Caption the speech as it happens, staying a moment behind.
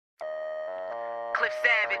Cliff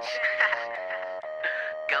Savage.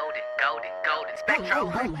 Golden Spectro. Oh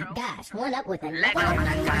my gosh, one up with a Let go. I'm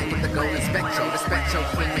that guy with the golden Spectro. The Spectro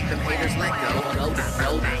queen make them haters let go.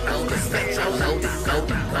 Golden Spectro. Golden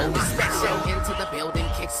Spectro. Into the building,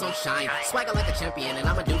 kick some shine. Swagger like a champion and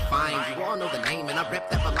I'ma do fine. You all know the name and I rep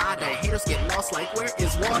that ballado. Haters get lost like where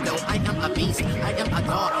is Waldo? I am a beast, I am a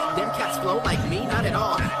dog. Them cats flow like me, not at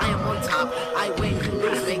all. I am on top, I win, you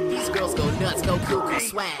lose. Make these girls go nuts, go cuckoo.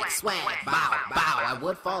 Swag, bow. I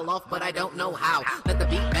would fall off, but I don't know how. Let the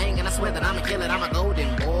beat bang and I swear that I'ma kill it. I'm a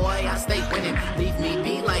golden boy, I stay winning. Leave me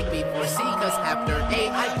be like B4C, cause after A,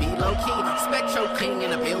 I be low key. Spectro king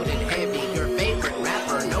in a building, heavy. Your favorite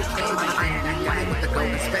rapper, no candy. I am that guy with the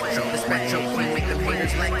golden Spectro. The Spectro king make them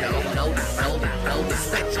haters let go. Golden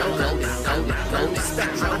Spectro. Golden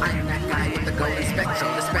Spectro. I am that guy with the golden Spectro.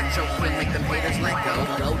 The Spectro king make them haters let go.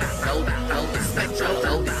 Golden Spectro.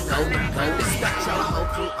 Golden Spectro. My whole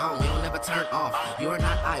crew on, you'll never turn off. You're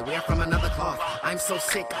not I, we're from another cloth. I'm so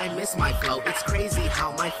sick, I miss my flow. It's crazy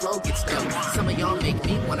how my flow gets dope. Some of y'all make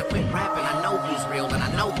me wanna quit rapping. I know who's real and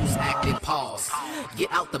I know who's acting. Pause.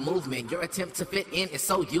 Get out the movement. Your attempt to fit in is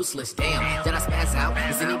so useless. Damn, did I spaz out?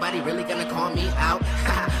 Is anybody really gonna call me out?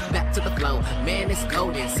 Back to the flow. Man, it's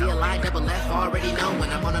golden. See a line double F, already know when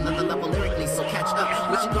I'm on another level lyrically, so catch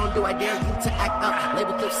up. What you gonna do? I dare you to act up.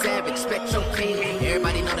 Label Cliff Savage, Spectro king.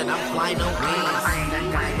 Everybody know that I'm fly no wings. I ain't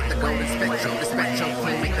that guy with the golden Spectro. The Spectro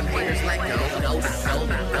king make them haters let go.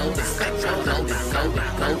 Golden Spectro.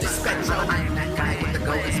 Golden Spectro. I am that guy with the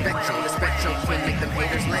golden Spectro. The Spectro king make them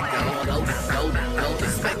haters let go. Golden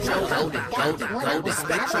Spectro. Golden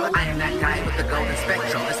Spectro. I am that guy with the golden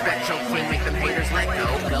Spectro. The Spectro king make them haters let go.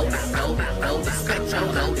 Golden Spectro.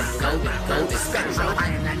 Golden Spectro. I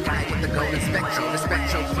am that guy with the golden Spectro. The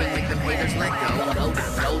Spectro king make them haters let go.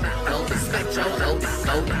 Golden Spectro.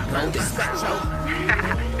 Golden Spectro.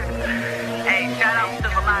 Hey, shout out to